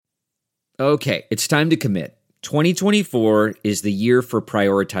Okay, it's time to commit. 2024 is the year for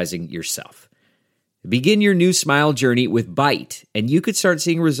prioritizing yourself. Begin your new smile journey with Byte, and you could start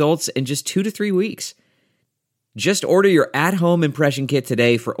seeing results in just 2 to 3 weeks. Just order your at-home impression kit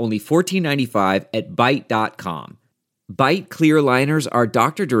today for only $14.95 at Byte.com. Byte clear liners are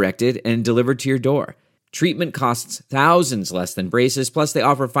doctor-directed and delivered to your door. Treatment costs thousands less than braces, plus they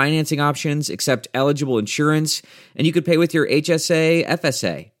offer financing options, accept eligible insurance, and you could pay with your HSA,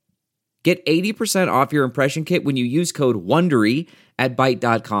 FSA. Get 80% off your impression kit when you use code WONDERY at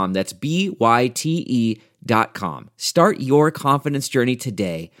Byte.com. That's BYTE.com. Start your confidence journey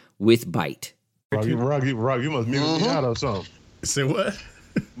today with Byte. Rock, you must mute me out or something. Say what?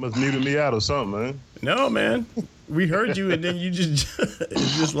 Must muted me out or something, man. No, man. We heard you, and then you just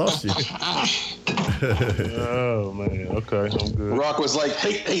lost you. Oh, man. Okay, I'm good. Rock was like,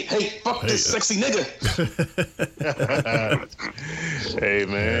 hey, fuck this sexy nigga. Hey,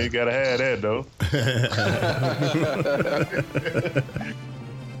 man, you gotta have that, though.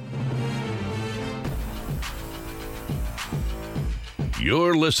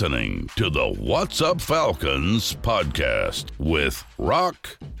 You're listening to the What's Up Falcons podcast with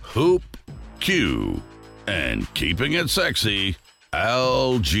Rock, Hoop, Q, and keeping it sexy,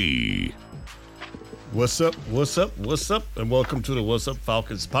 LG. What's up, and welcome to the What's Up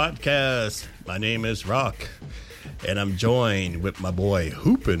Falcons podcast. My name is Rock, and I'm joined with my boy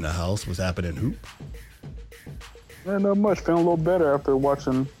Hoop in the house. What's happening, Hoop? Not much. Feeling a little better after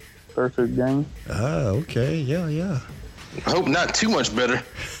watching Thursday's game. Ah, okay. Yeah. I hope not too much better.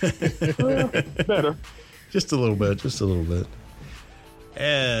 Better. Just a little bit.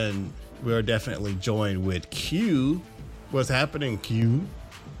 And we're definitely joined with Q. What's happening, Q?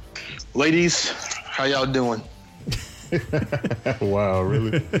 Ladies, how y'all doing? Wow,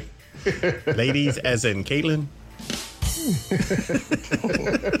 really? Ladies, as in Caitlin?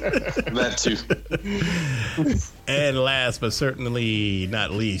 That too. And last but certainly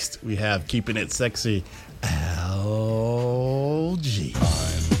not least, we have keeping it sexy, LG.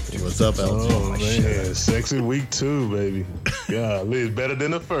 What's up, LG? Oh, man. Sexy week 2, baby. Yeah, it's better than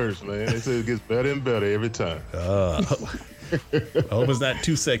the first, man. They say it gets better and better every time. I hope it's not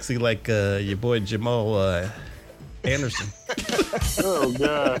too sexy like your boy Jamal Anderson. Oh,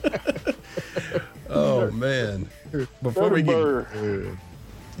 God. Oh, man. Before we get...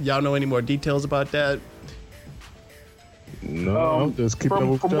 Y'all know any more details about that? No, I'm just keeping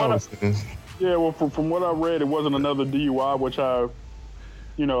up with y'all. Yeah, well, from what I read, it wasn't another DUI, which I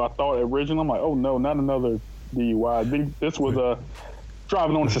thought originally. I'm like, oh, no, not another DUI. This was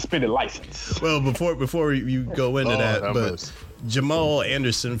driving on a suspended license. Well, before you go into but Jamal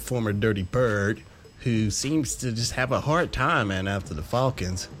Anderson, former Dirty Bird, who seems to just have a hard time, man, after the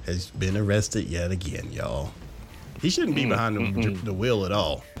Falcons, has been arrested yet again, y'all. He shouldn't be behind the wheel at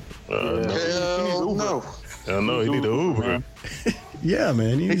all. Hell no. I know, he need an Uber. Yeah,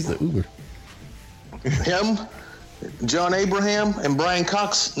 man, he needs the Uber. Him, John Abraham, and Brian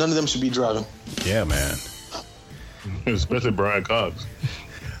Cox, none of them should be driving. Yeah, man. Especially Brian Cox.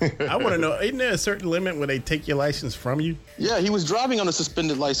 I want to know, isn't there a certain limit where they take your license from you? Yeah, he was driving on a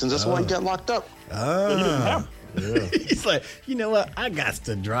suspended license. That's why he got locked up. Yeah. He's like, you know what? I got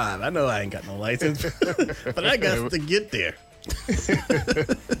to drive. I know I ain't got no license, but I got to get there.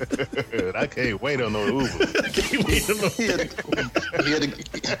 I can't wait on no Uber.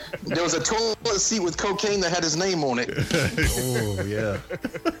 There was a toilet seat with cocaine that had his name on it. Oh, yeah.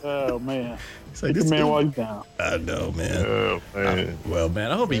 Oh, man. It's like, this man while he's down. I know, man. Oh, man. Well, man,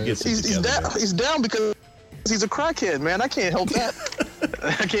 I hope he gets it together. He's down because he's a crackhead, man. I can't help that.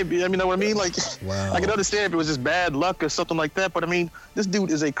 I can't be, know what I mean? Like, wow. I can understand if it was just bad luck or something like that, but I mean, this dude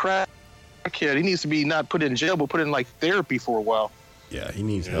is a crackhead. He needs to be not put in jail, but put in like therapy for a while. Yeah, he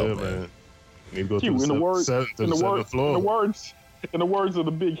needs help, man. He go to in the words of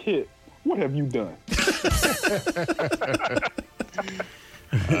the big hit, what have you done?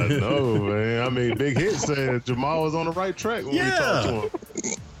 I know, man. I mean, Big Hit said Jamal was on the right track when we talked to him.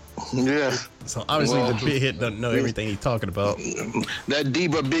 Yeah. So obviously the Big Hit doesn't know everything he's talking about. That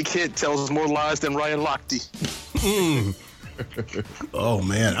diva Big Hit tells more lies than Ryan Lochte. Oh,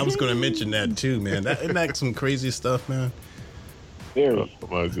 man. I was going to mention that too, man. Isn't that some crazy stuff, man? Oh,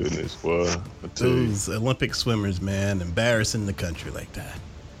 my goodness, boy. Those Olympic swimmers, man, embarrassing the country like that.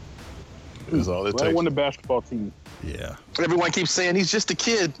 That's all it takes. I won the basketball team. Yeah. Everyone keeps saying he's just a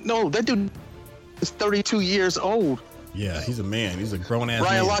kid. No, that dude is 32 years old. Yeah, he's a man. He's a grown-ass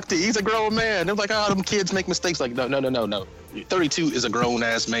man. Ryan Lochte, he's a grown man. They're like, them kids make mistakes. Like, no. 32 is a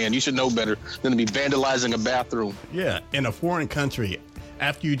grown-ass man. You should know better than to be vandalizing a bathroom. Yeah, in a foreign country,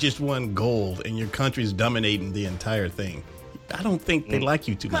 after you just won gold and your country's dominating the entire thing, I don't think they like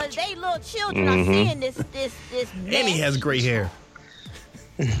you too much. Because they little children are seeing this And he has gray hair.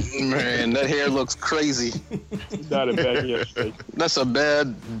 Man, that hair looks crazy. Dyed it back yesterday. That's a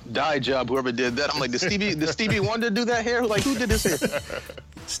bad dye job, whoever did that. I'm like, did Stevie Wonder do that hair? Like, who did this hair?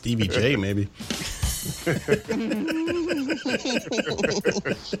 Stevie J, maybe.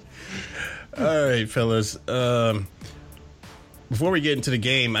 All right, fellas. Before we get into the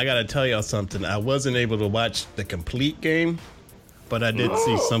game, I got to tell y'all something. I wasn't able to watch the complete game, but I did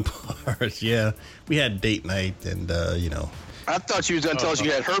see some parts. Yeah, we had date night, and I thought you was gonna tell us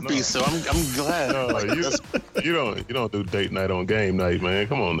you had herpes, so I'm glad. No, you don't do date night on game night, man.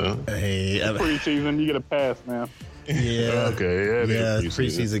 Come on now. Hey, Preseason, you get a pass, man. Yeah. Okay. Yeah, it's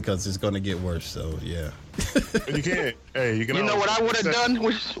preseason because it's going to get worse. So yeah. But you can't. Hey, you can. You know what I would have done?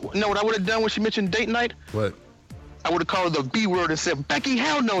 When she mentioned date night? What? I would have called her the B word and said, "Becky,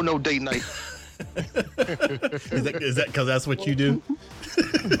 hell no date night." Is that because that's what you do?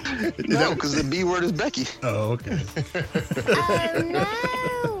 No, because the B word is Becky. Oh, okay. Oh, no.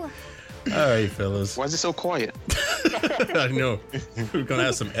 All right, fellas. Why is it so quiet? I know. We're going to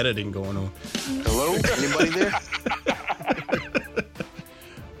have some editing going on. Hello? Anybody there?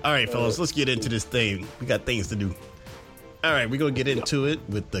 All right, fellas, let's get into this thing. We got things to do. All right, we're going to get into it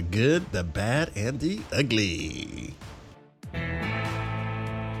with the good, the bad, and the ugly.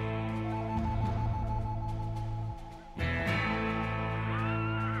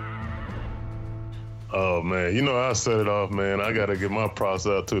 Oh man, I set it off, man. I gotta give my props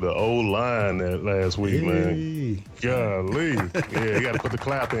out to the old line that last week, man. Golly, yeah, you gotta put the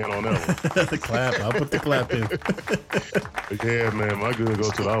clap in on that one. The clap, I'll put the clap in. Yeah, man, my good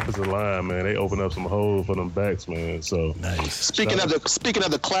goes to the offensive line, man. They open up some holes for them backs, man. So nice. Speaking of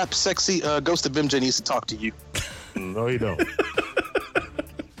the clap, sexy Ghost of MJ needs to talk to you. No, he don't.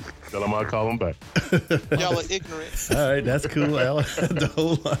 Tell him I'll call him back. Y'all are ignorant. All right, that's cool, Al. The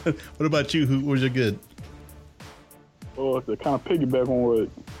whole line. What about you? Who was your good? Well, to kind of piggyback on what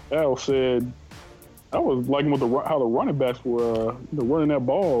Al said, I was liking how the running backs were running that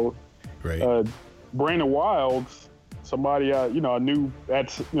ball. Right. Brandon Wilds, somebody I knew at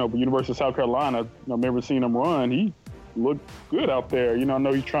the University of South Carolina. I remember seeing him run. He looked good out there. I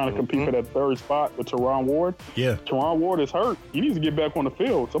know he's trying to compete for that third spot with Teron Ward. Yeah. Teron Ward is hurt. He needs to get back on the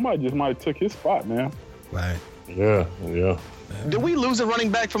field. Somebody just might have took his spot, man. Right. Yeah. Did we lose a running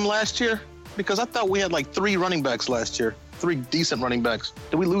back from last year? Because I thought we had like 3 running backs last year. 3 decent running backs.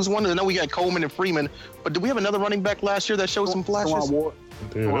 Did we lose one? I know we got Coleman and Freeman, but did we have another running back last year that showed some flashes? Teron Ward.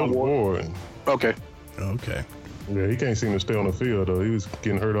 Yeah, that was Ward. Okay. Yeah, he can't seem to stay on the field, though. He was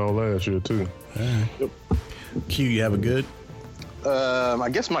getting hurt all last year, too. All right. Yep. Q, you have a good? I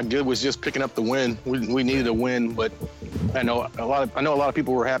guess my good was just picking up the win. We needed a win, but I know a lot of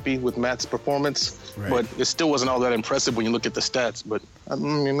people were happy with Matt's performance, right. But it still wasn't all that impressive when you look at the stats. But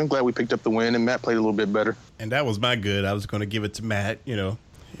I'm glad we picked up the win, and Matt played a little bit better. And that was my good. I was going to give it to Matt.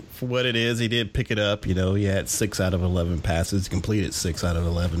 For what it is, he did pick it up. He had 6 out of 11 passes, completed 6 out of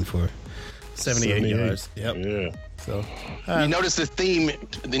 11 for 78 yards. Yep. Yeah. So you notice the theme.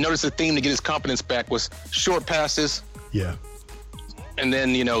 They noticed the theme to get his confidence back was short passes. Yeah. And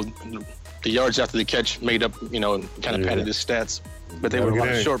then, the yards after the catch made up, kind of padded his stats. But they were a lot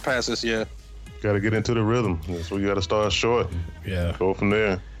of short passes, yeah. Got to get into the rhythm. That's where you got to start short. Yeah. Go from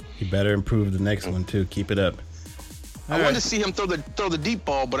there. You better improve the next one, too. Keep it up. I wanted to see him throw the deep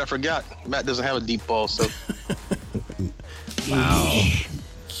ball, but I forgot. Matt doesn't have a deep ball, so. Wow.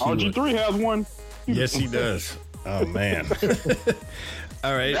 RG3 has one. Yes, he does. Oh, man.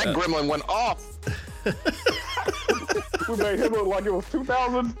 All right. That gremlin went off. We made him look like it was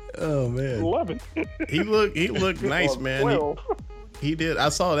 2011. Oh man, he looked nice, man. He did. I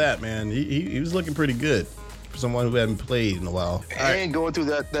saw that, man. He was looking pretty good for someone who hadn't played in a while. And going through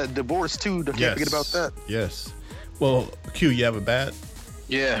that divorce too. Can't forget about that. Yes. Well, Q, you have a bat?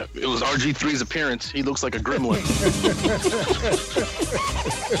 Yeah, it was RG3's appearance. He looks like a gremlin.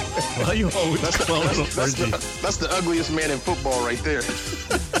 Why you always that's the ugliest man in football right there.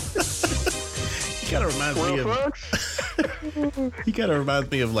 He kind of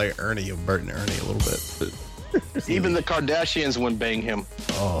reminds me of like Ernie, of Bert and Ernie a little bit. But even the Kardashians wouldn't bang him.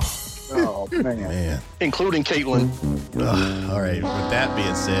 Oh man. Including Caitlyn. All right. With that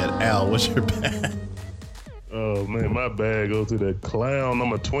being said, Al, what's your bad? Oh man, my bad goes to the clown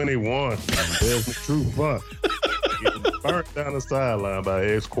number 21. There's the true fun. Getting burnt down the sideline by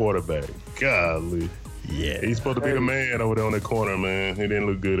ex-quarterback. Golly. Yeah. He's supposed to be the man over there on the corner, man. He didn't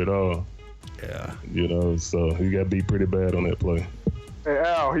look good at all. Yeah. So he got beat pretty bad on that play. Hey,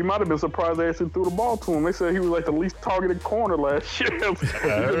 Al, he might have been surprised they actually threw the ball to him. They said he was like the least targeted corner last year. He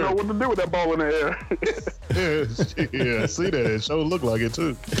didn't know what to do with that ball in the air. Yeah, I see that. It sure looked like it,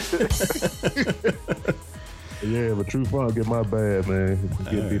 too. Yeah, but True Funk get my bad, man.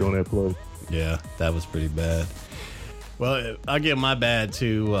 Get beat on that play. Yeah, that was pretty bad. Well, I'll give my bad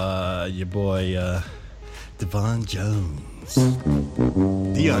to your boy, Devon Jones.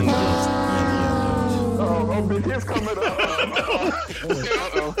 Deion Jones. Oh, Big Hit's coming up.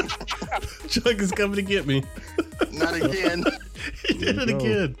 Uh-oh. Chuck is coming to get me. Not again. He did it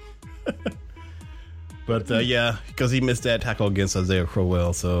again. But, yeah, because he missed that tackle against Isaiah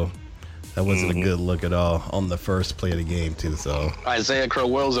Crowell, so that wasn't a good look at all on the first play of the game, too. So Isaiah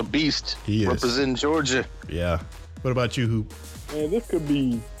Crowell's a beast. He is. Representing Georgia. Yeah. What about you, Hoop? Man, it could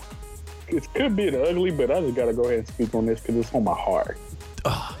be an ugly, but I just got to go ahead and speak on this because it's on my heart.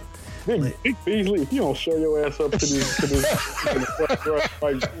 Oh, Big Beasley, if you don't show your ass up to this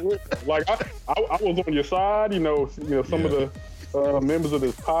like I was on your side. You know, some of the members of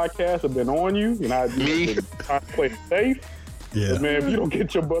this podcast have been on you, and I trying to play safe. Yeah, but man, if you don't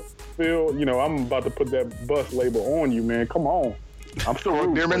get your butt filled, I'm about to put that bus label on you, man. Come on. I'm still Croy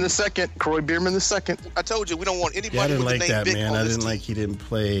Bierman the second. I told you we don't want anybody. I didn't with like the name that, Vic man. on I this didn't team. like he didn't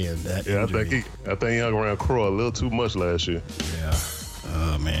play and that. Yeah, injury. I think he hung around Crow a little too much last year. Yeah.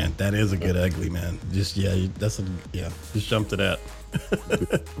 Oh man, that is a good ugly, man. Just just jump to that.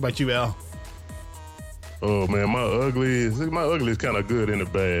 What about you, Al? Oh man, my ugly is kind of good in the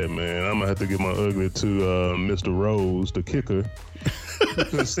bad, man. I'm gonna have to give my ugly to Mr. Rose, the kicker.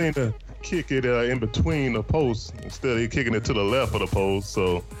 Couldn't seem to kick it in between the posts. Instead, he kicking it to the left of the post.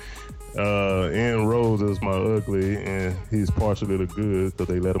 So, Aaron Rose is my ugly, and he's partially the good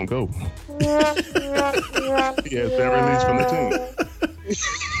because they let him go. He has been released from the team.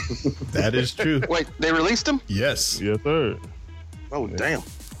 That is true. Wait, they released him? Yes. Yes, sir. Oh, damn.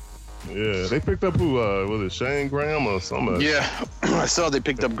 Yeah, they picked up who? Was it Shane Graham or somebody? Yeah, I saw they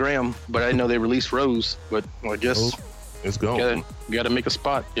picked up Graham, but I didn't know they released Rose. But I guess It's gone. got to make a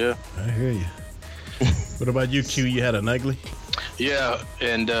spot. Yeah. I hear you. What about you, Q? You had an ugly? Yeah,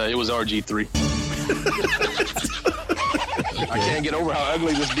 and it was RG3. I can't get over how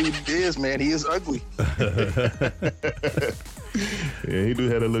ugly this dude is, man. He is ugly. Yeah, he do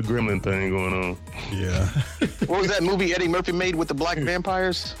have a little gremlin thing going on. Yeah. What was that movie Eddie Murphy made with the black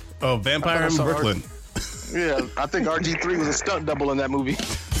vampires? Oh, Vampire in Brooklyn. Yeah, I think RG3 was a stunt double in that movie.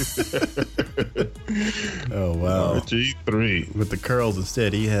 Oh wow. RG3 with the curls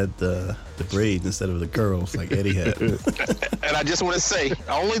instead. He had the braids instead of the curls like Eddie had. And I just want to say,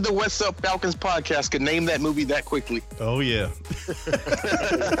 only the What's Up Falcons podcast could name that movie that quickly. Oh yeah.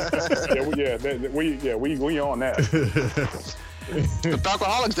 We on that. The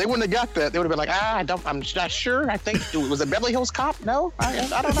Falcoholics, they wouldn't have got that. They would have been like, I'm not sure. I think, was it Beverly Hills Cop? No, I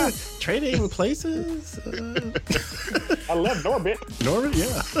don't know. Trading places. I love Norbit. Norbit,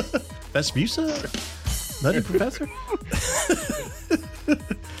 yeah. Vespusa, Nutty Professor.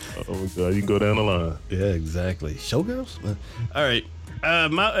 Oh my God, you can go down the line. Yeah, exactly. Showgirls. All right,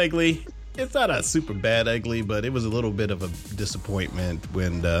 my ugly. It's not a super bad ugly, but it was a little bit of a disappointment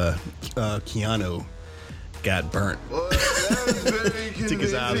when Keanu got burnt. Took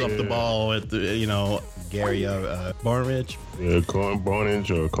his eyes off the ball at the, Gary Barnidge. Yeah,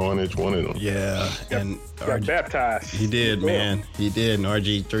 Barnidge or Carnage, one of them. Yeah, and Got baptized. he did, man. He did, and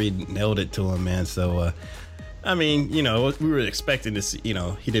RG3 nailed it to him, man. So, we were expecting to see,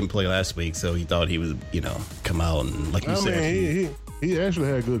 he didn't play last week, so he thought he was, come out and, like you said. He actually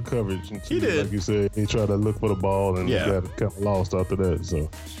had good coverage. He did. Like you said, he tried to look for the ball and got kind of lost after that. So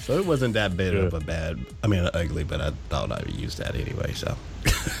it wasn't that bad of a ugly, but I thought I would use that anyway. So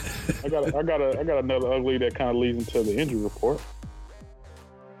I got another ugly that kind of leads into the injury report.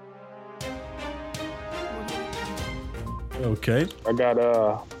 okay. I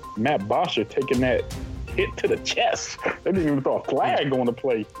got Matt Bosher taking that hit to the chest. They didn't even throw a flag on the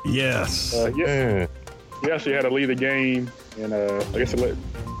play. Yes. He actually had to leave the game, and I guess they let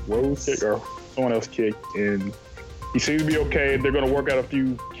Rose kick or someone else kick, and he seems to be okay. They're going to work out a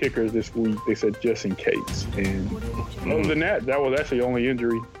few kickers this week, they said, just in case. And other than that was actually the only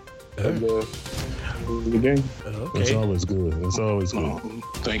injury of the game. Okay. It's always good.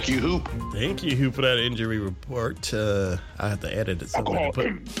 Thank you, Hoop. Thank you, Hoop, for that injury report. I have to edit it somewhere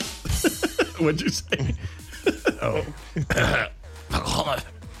to put. What'd you say? Oh.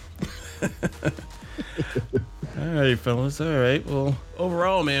 All right, fellas. All right. Well,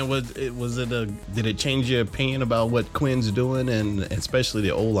 overall, man, did it change your opinion about what Quinn's doing, and especially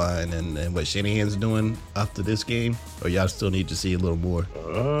the O-line and what Shanahan's doing after this game? Or y'all still need to see a little more?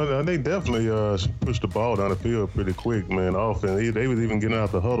 They definitely pushed the ball down the field pretty quick, man. Offense, they was even getting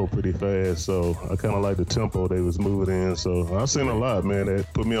out the huddle pretty fast. So I kind of like the tempo they was moving in. So I've seen a lot, man,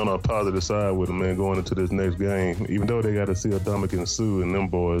 that put me on a positive side with them, man, going into this next game. Even though they got to see Dominican Sue and them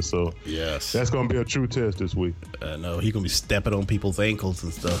boys. So yes, that's going to be a true test this week. No, he's going to be stepping on people's ankles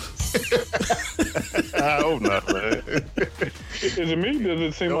and stuff. I hope not, man. Is it me? Does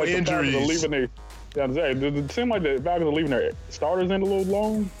it seem like injuries. The Falcons are leaving does it seem like the Falcons are leaving their starters in a little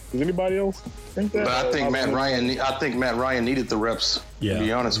long? Does anybody else think that? But I think Matt Ryan needed the reps. Yeah. To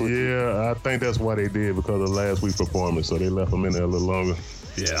be honest with you. Yeah, I think that's why they did, because of last week's performance. So they left him in there a little longer.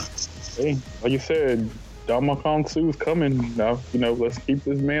 Yeah. Hey, like you said, Dominican Sue's coming now. Let's keep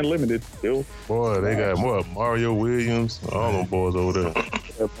this man limited still. Boy, they got Mario Williams, all them boys over there.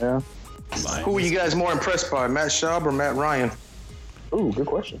 Yeah, man. Who are you guys more impressed by, Matt Schaub or Matt Ryan? Ooh, good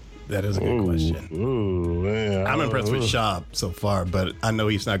question. That is a good question. Ooh, man. I'm impressed with Schaub so far, but I know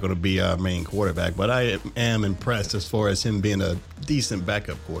he's not going to be our main quarterback. But I am impressed as far as him being a decent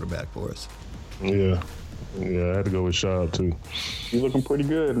backup quarterback for us. Yeah, I had to go with Schaub, too. He's looking pretty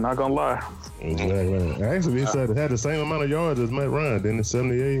good, not going to lie. Exactly. Actually, he said it had the same amount of yards as Matt Ryan, didn't it?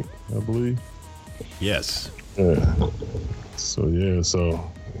 78, I believe. Yes. Yeah. So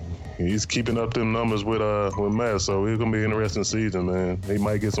he's keeping up them numbers with Matt, so it's gonna be an interesting season, man. He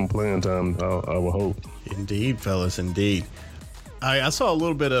might get some playing time, I would hope. Indeed, fellas, indeed. I saw a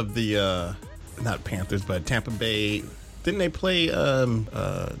little bit of the not Panthers, but Tampa Bay. Didn't they play?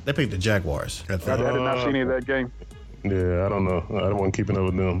 They played the Jaguars. I did not see any of that game. Yeah, I don't know. I don't want keeping up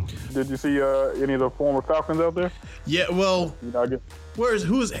with them. Did you see any of the former Falcons out there? Yeah, well,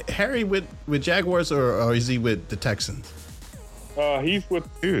 who's Harry with Jaguars, or is he with the Texans? He's with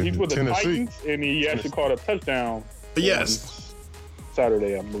the Tennessee. Titans, and he actually caught a touchdown. Yes,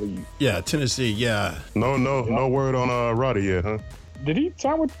 Saturday, I believe. Yeah, Tennessee. Yeah. No word on Roddy yet, huh? Did he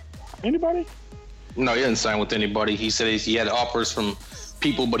sign with anybody? No, he didn't sign with anybody. He said he had offers from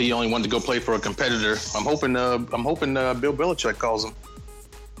people, but he only wanted to go play for a competitor. I'm hoping Bill Belichick calls him.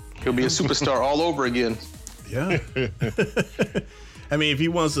 He'll be a superstar all over again. Yeah. I mean, if he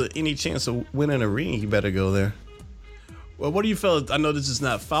wants any chance of winning a ring, he better go there. Well, what do you fellas, I know this is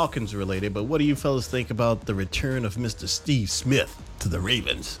not Falcons related, but what do you fellas think about the return of Mr. Steve Smith to the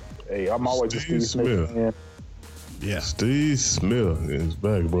Ravens? Hey, I'm always a Steve Smith fan. Yeah. Steve Smith is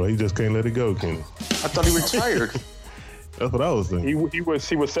back, bro. He just can't let it go, can he? I thought he retired. That's what I was thinking. He was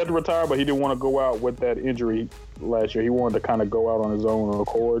set to retire, but he didn't want to go out with that injury last year. He wanted to kind of go out on his own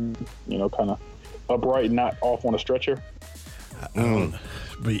accord, kind of upright, not off on a stretcher.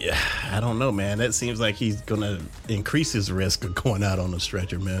 But yeah, I don't know, man. That seems like he's going to increase his risk of going out on a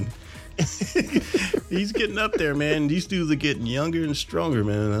stretcher, man. He's getting up there, man. These dudes are getting younger and stronger,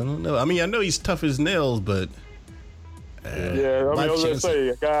 man. I don't know. I mean, I know he's tough as nails, but I was gonna say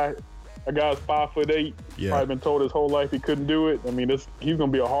a guy's 5'8". Yeah. Probably been told his whole life he couldn't do it. I mean, he's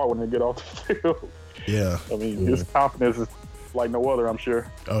gonna be a hard one to get off the field. Yeah. I mean, his confidence is like no other, I'm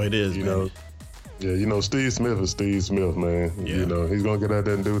sure. Oh, it is, man. Steve Smith is Steve Smith, man. Yeah. He's gonna get out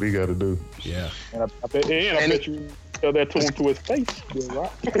there and do what he got to do. Yeah. And I bet you tell that to him to his face.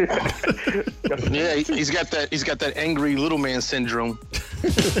 Yeah, he's got that angry little man syndrome.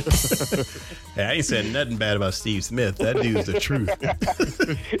 Hey, I ain't saying nothing bad about Steve Smith. That dude's the truth.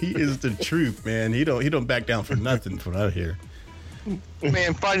 He is the truth, man. He don't back down for nothing from out here.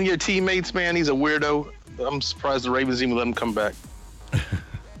 Man, fighting your teammates, man, he's a weirdo. I'm surprised the Ravens even let him come back.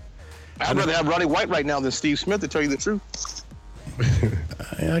 I'd rather have Roddy White right now than Steve Smith, to tell you the truth.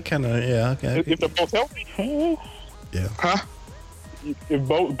 Okay. If they're both healthy, Yeah. Huh? If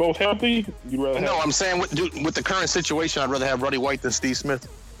both healthy, you'd rather have... No, I'm saying with the current situation, I'd rather have Roddy White than Steve Smith.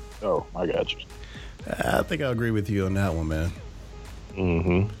 Oh, I got you. I think I'll agree with you on that one, man.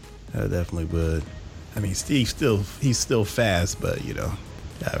 Mm-hmm. I definitely would. I mean, he's still fast, but all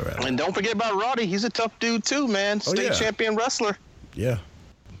right. And don't forget about Roddy. He's a tough dude too, man. State champion wrestler. Yeah.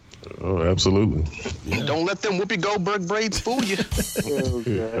 Oh, absolutely. Yeah. Don't let them Whoopi Goldberg braids fool you.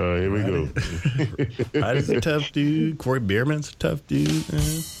 Here we go. Roddy's a tough dude. Corey Bierman's a tough dude,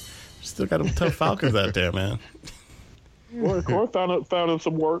 man. Still got them tough Falcons out there, man. Corey found him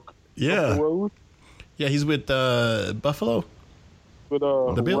some work. Yeah. Yeah, he's with Buffalo. With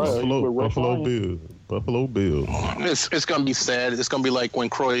the Bills. Buffalo Bills. It's gonna be sad. It's gonna be like when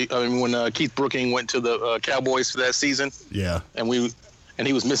Keith Brooking went to the Cowboys for that season. Yeah. And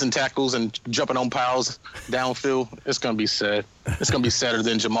he was missing tackles and jumping on piles downfield. It's gonna be sad. It's gonna be sadder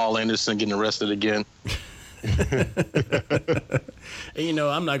than Jamal Anderson getting arrested again. And,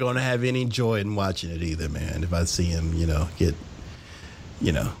 I'm not going to have any joy in watching it either, man. If I see him, get,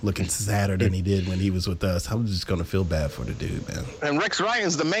 looking sadder than he did when he was with us, I'm just going to feel bad for the dude, man. And Rex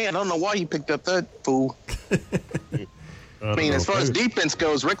Ryan's the man. I don't know why he picked up that fool. I mean, as far as defense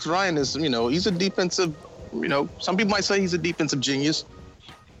goes, Rex Ryan is, he's a defensive, some people might say he's a defensive genius.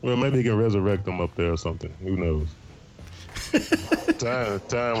 Well, maybe he can resurrect them up there or something. Who knows?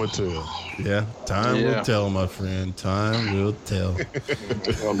 Time will tell. Yeah, time will tell, my friend. Time will tell.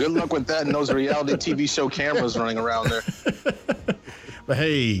 Well, good luck with that and those reality TV show cameras running around there. But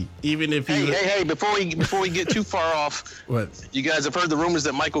hey, even if you hey, before we get too far off, what? You guys have heard the rumors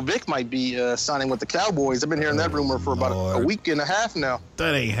that Michael Vick might be signing with the Cowboys. I've been hearing that rumor for about a week and a half now.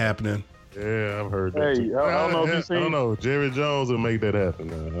 That ain't happening. Yeah, I've heard that. Hey, I don't know if you've seen. I don't know. Jerry Jones will make that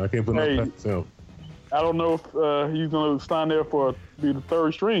happen. I can't put no past him. I don't know if he's going to stand there for be the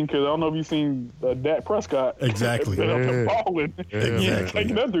third string because I don't know if you've seen Dak Prescott. Exactly. Balling. Exactly.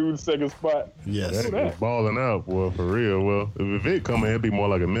 Taking that dude's second spot. Yes. Dak is balling out, boy, for real. Well, if Vic come in, it'd be more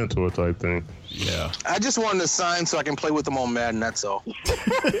like a mentor type thing. Yeah. I just wanted to sign so I can play with him on Madden, that's all.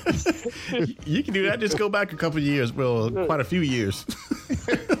 You can do that. Just go back a couple of years. Well, quite a few years.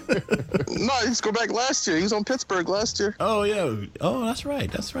 No, let's go back last year. He was on Pittsburgh last year. Oh, yeah. Oh, that's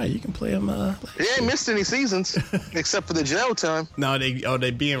right. That's right. You can play him. He ain't missed any seasons except for the jail time. No,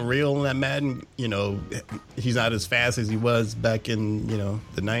 they being real in that Madden? He's not as fast as he was back in,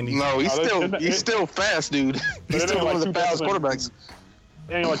 the 90s. No, he's still fast, dude. He's still one of the fastest quarterbacks.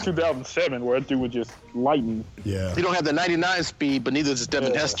 It ain't like 2007 where that dude was just lightning. Yeah. He don't have the 99 speed, but neither does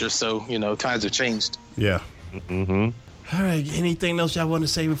Devin Hester, so, times have changed. Yeah. Mm-hmm. All right. Anything else y'all want to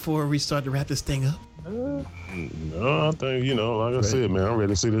say before we start to wrap this thing up? No, I think, like I said, man, I'm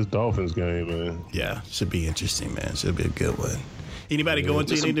ready to see this Dolphins game, man. Yeah. Should be interesting, man. Should be a good one. Anybody going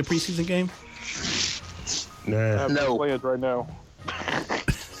to any of the preseason game? Nah. No. Players right now.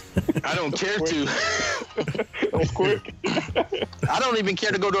 I don't care to. That was quick. I don't even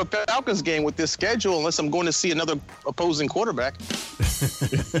care to go to a Falcons game with this schedule unless I'm going to see another opposing quarterback.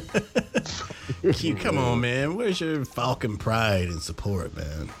 Q, come on, man. Where's your Falcon pride and support,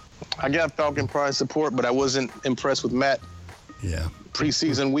 man? I got Falcon pride support, but I wasn't impressed with Matt. Yeah.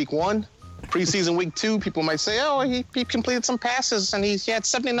 Preseason week 1. Preseason week 2, people might say, oh, he completed some passes and he had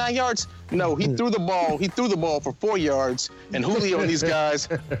 79 yards. No, he threw the ball. He threw the ball for 4 yards. And Julio and these guys,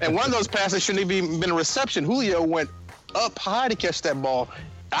 and one of those passes shouldn't have even been a reception. Julio went up high to catch that ball.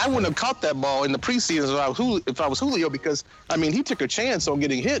 I wouldn't have caught that ball in the preseason if I was Julio because, he took a chance on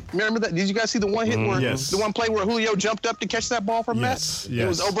getting hit. Remember that? Did you guys see the one hit the one play where Julio jumped up to catch that ball from Matt? Yes. It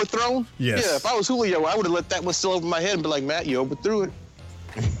was overthrown? Yes. Yeah, if I was Julio, I would have let that one still over my head and be like, Matt, you overthrew it.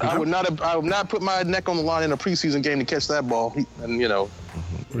 I would not put my neck on the line in a preseason game to catch that ball. Yeah,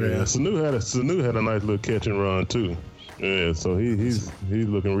 Sanu had a nice little catch and run too. Yeah, so he's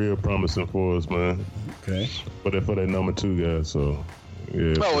looking real promising for us, man. Okay. But for that number 2 guy, so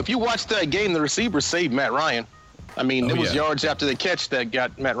yeah. Well, if you watch that game, the receiver saved Matt Ryan. It was yards after the catch that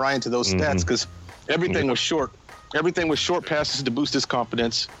got Matt Ryan to those stats because everything was short. Everything was short passes to boost his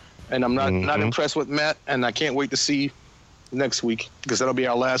confidence. And I'm not impressed with Matt, and I can't wait to see next week because that'll be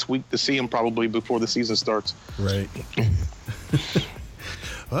our last week to see him probably before the season starts. Right.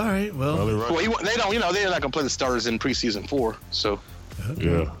 All right. Well, they don't. They're not gonna play the starters in preseason 4. So.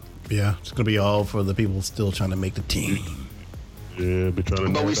 Yeah. Yeah. It's gonna be all for the people still trying to make the team. Yeah, be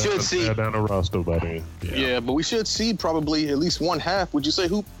trying to narrow down the roster by then. Yeah, but we should see probably at least one half. Would you say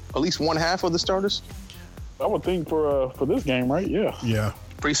at least one half of the starters? I would think for this game, right? Yeah. Yeah.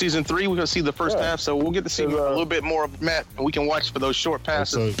 Preseason 3, we're gonna see the first half, so we'll get to see a little bit more of Matt, and we can watch for those short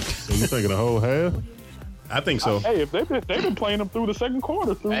passes. So you thinking the whole half? I think so. Hey, if they've been playing them through the second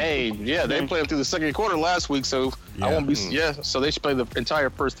quarter. They played them through the second quarter last week, so I won't be. Yeah, so they should play the entire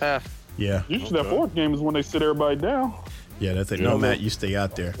first half. Yeah. Usually that fourth game is when they sit everybody down. Yeah, that's it. No, Matt, you stay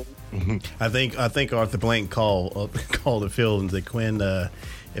out there. I think Arthur Blank called the field and said, Quinn,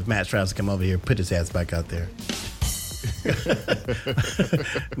 if Matt tries to come over here, put his ass back out there.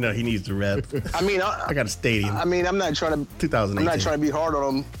 No, he needs to rep. I got a stadium. I'm not trying to. 2018. I'm not trying to be hard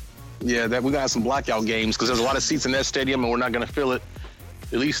on him. Yeah, that we're gonna have some blackout games because there's a lot of seats in that stadium, and we're not gonna fill it.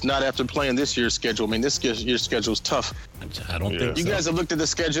 At least not after playing this year's schedule. This year's schedule is tough. I don't think you guys have looked at the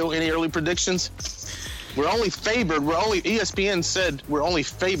schedule. Any early predictions? We're only favored. ESPN said we're only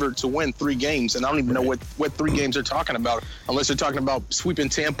favored to win 3 games, and I don't even know what 3 games they're talking about, unless they're talking about sweeping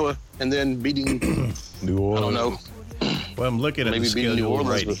Tampa and then beating New Orleans. I don't know. Well, I'm looking at the schedule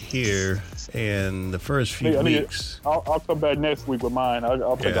right here, and the first few weeks. I'll come back next week with mine.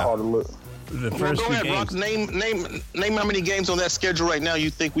 I'll take a harder look. The Well, first go two ahead, games. Rock. Name how many games on that schedule right now you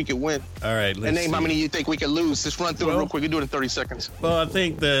think we could win, All right, let's and name see. how many you think we could lose. Just run through it real quick. You do it in 30 seconds. Well, I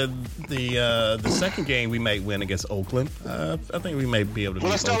think the second game we might win against Oakland. I think we may be able to. Well,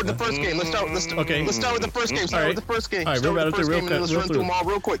 let's beat start with the Oakland. first game. Let's start with the first game. Start with the first game. All right, Start we're with about the to first game, and let's run through them all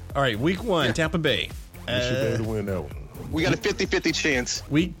real quick. All right, week 1, Tampa Bay. We should be able to win that one. We got a 50-50 chance.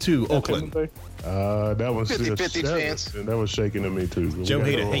 Week 2, Oakland. That was 50-50 chance. That was shaking to me too. We Joe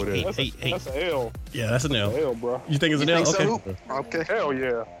gotta hated. go over Hey. That's an L. Yeah, that's an L. L, bro. You think it's an You L? think Okay. so? Okay. Hell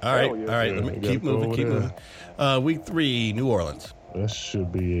yeah. All right. Hell yeah. All right. Yeah, Let me we keep gotta go moving. Keep over moving. Week 3, New Orleans. That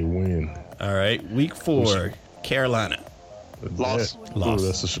should be a win. All right. Week 4, Carolina. Loss. Loss.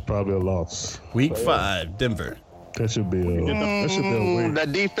 That's probably a loss. Week 5, Denver. That should be a win.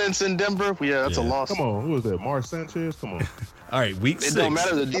 That defense in Denver, that's a loss. Come on, who was that? Mark Sanchez? Come on. All right. Week 6. It don't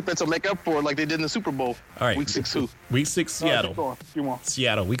matter. The defense will make up for it like they did in the Super Bowl. All right. Week 6 who? Week 6, All right, Seattle. keep going. Keep on.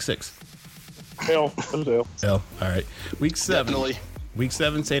 Seattle. Week 6. L. There's L. L. All right. Week 7. Definitely. Week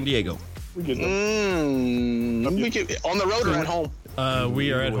 7, San Diego. We get them. On the road or at home?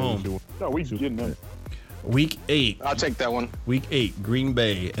 We are at home. No, we getting them. Week 8. I'll take that one. Week 8, Green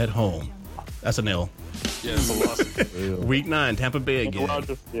Bay at home. That's an L. Yeah, it's a loss. Week 9, Tampa Bay again.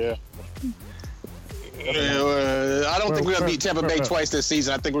 Rodgers, yeah. I don't think we're going to beat Tampa Bay twice this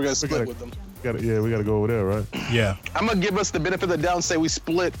season. I think we're going to split with them. We got to go over there, right? Yeah. I'm going to give us the benefit of the doubt and say we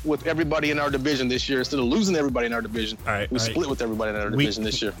split with everybody in our division this year instead of losing everybody in our division. All right, we all right. split with everybody in our division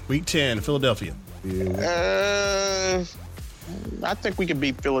this year. Week 10, Philadelphia. I think we can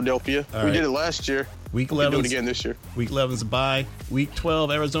beat Philadelphia. All We right. did it last year. Week We can do 11. it again this year. Week 11's a bye. Week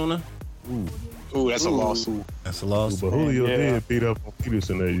 12, Arizona. Ooh, that's a loss. That's a loss. But Julio Yeah. did beat up on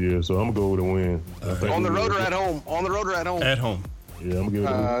Peterson that year, so I'm going to go with a win. I think On the we road will. or at home? On the road or at home? At home. Yeah, I'm going to give it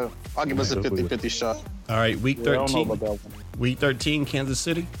a win. I'll give us a 50-50 shot. All right, week Yeah, I don't know 13. about that one. Week 13, Kansas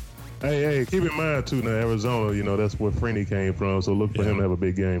City. Hey, keep in mind, too, now, Arizona, that's where Freeney came from, so look for him to have a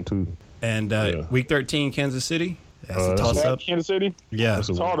big game, too. And Yeah. week 13, Kansas City. That's a that's toss At up. Kansas City? Yeah.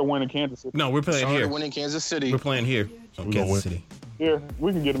 It's hard to win in Kansas City. No, we're playing Sorry to here. win in Kansas City. We're playing here. Oh, gonna Kansas win. City. Yeah,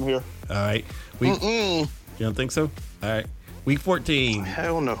 we can get them here. All right. You don't think so? All right. Week 14,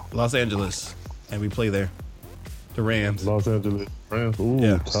 Hell no. Los Angeles. And we play there. The Rams. Los Angeles Rams. Ooh,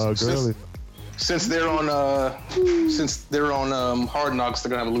 Yeah. Todd Gurley. Since they're on Hard Knocks,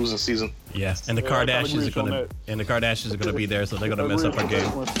 they're gonna have a losing season. Yeah. And the Yeah, I kinda Kardashians agree are going on to and the Kardashians are going to be there, so they're going to mess up our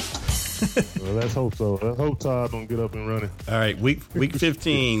game. Well, let's hope so. Let's hope Todd don't get up and running. All right. Week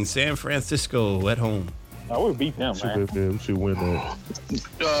 15, San Francisco at home. I would beat them, man. We should win that.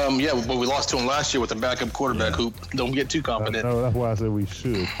 Yeah, but we lost to them last year with the backup quarterback hoop. Don't get too confident. No, that's why I said we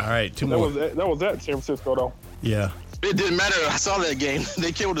should. All right. 2 That more. was at San Francisco, though. Yeah. It didn't matter. I saw that game.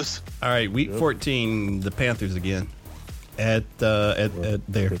 They killed us. All right, week 14, the Panthers again. At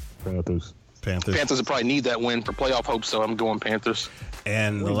there. Panthers. Panthers will probably need that win for playoff hopes, so I'm going Panthers.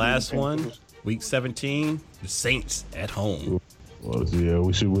 And the last one, week 17, the Saints at home. Well, yeah,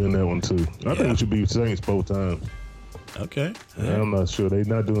 we should win that one too. I think we should beat Saints both times. Okay. Yeah, I'm not sure. They're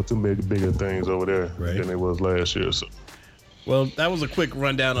not doing too many bigger things over there Right. than they was last year. So Well, that was a quick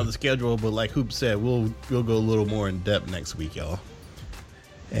rundown of the schedule, but like Hoop said, we'll go a little more in depth next week, y'all.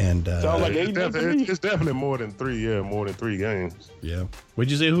 And Sounds like 8-8 to me. it's definitely more than three. Yeah, more than 3 games. yeah.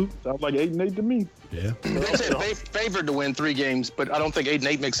 What'd you say, Hoop? Sounds like 8-8 to me. Yeah. They said favored to win 3 games, but I don't think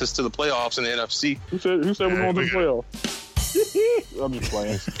 8-8 makes us to the playoffs in the NFC. Who said we're going to the playoffs? I'm just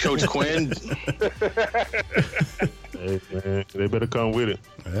playing. Coach Quinn. Hey, man, they better come with it.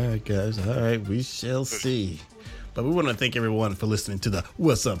 All right, guys. All right, we shall see. But we want to thank everyone for listening to the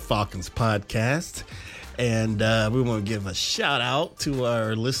What's Up Falcons podcast. And we want to give a shout out to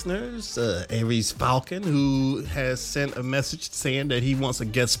our listeners, Aries Falcon, who has sent a message saying that he wants a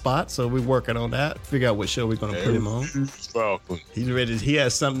guest spot. So we're working on that. Figure out what show we're going to put him on. Falcon. He's ready. He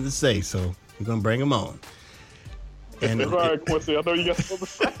has something to say, so we're going to bring him on. And All right, Quincy, I know you got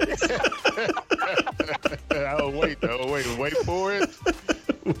something to say. I'll wait for it.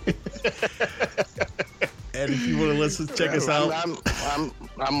 and if you want to listen, check us out.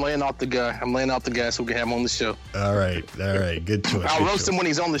 I'm laying off the guy. I'm laying off the guy so we can have him on the show. All right. Good choice. I'll good roast him when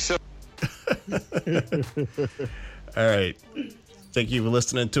he's on the show. All right. Thank you for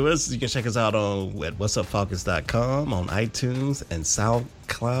listening to us. You can check us out at whatsupfalcons.com, on iTunes and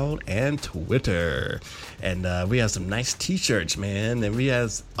SoundCloud and Twitter. And we have some nice t-shirts, man. And we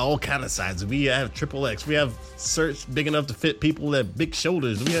have all kind of sizes. We have XXX. We have shirts big enough to fit people that have big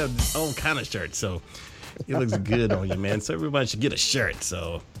shoulders. We have all kind of shirts. So it looks good on you, man. So everybody should get a shirt.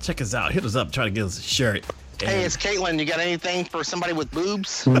 So check us out. Hit us up. Try to get us a shirt. Hey, it's Caitlin. You got anything for somebody with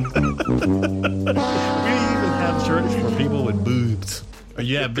boobs? We even have shirts for people with boobs. Or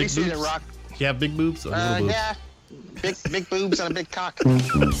you have big Appreciate boobs? it, Rock. You have big boobs or little boobs? Yeah. Big boobs and a big cock.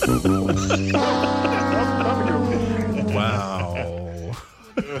 Wow.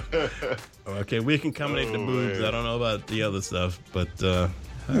 Okay, we can accommodate the boobs. Man. I don't know about the other stuff, but all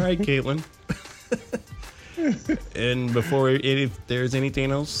right, Caitlin. And if there's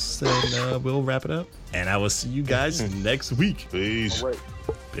anything else, then we'll wrap it up. And I will see you guys next week. Peace. Right.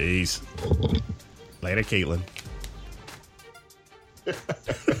 Peace. Later, Caitlin.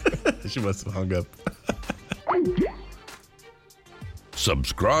 She must have hung up.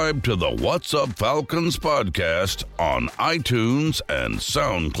 Subscribe to the What's Up Falcons podcast on iTunes and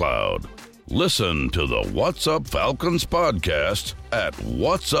SoundCloud. Listen to the What's Up Falcons podcast at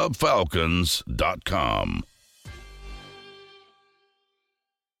whatsupfalcons.com.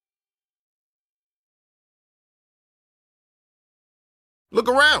 Look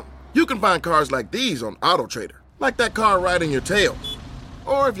around. You can find cars like these on AutoTrader, like that car right in your tail.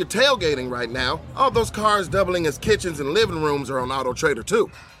 Or if you're tailgating right now, all those cars doubling as kitchens and living rooms are on AutoTrader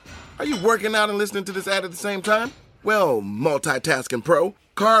too. Are you working out and listening to this ad at the same time? Well, multitasking pro,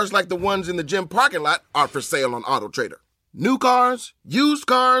 cars like the ones in the gym parking lot are for sale on AutoTrader. New cars, used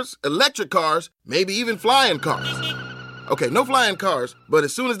cars, electric cars, maybe even flying cars. Okay, no flying cars, but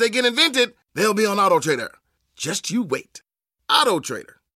as soon as they get invented, they'll be on AutoTrader. Just you wait. AutoTrader.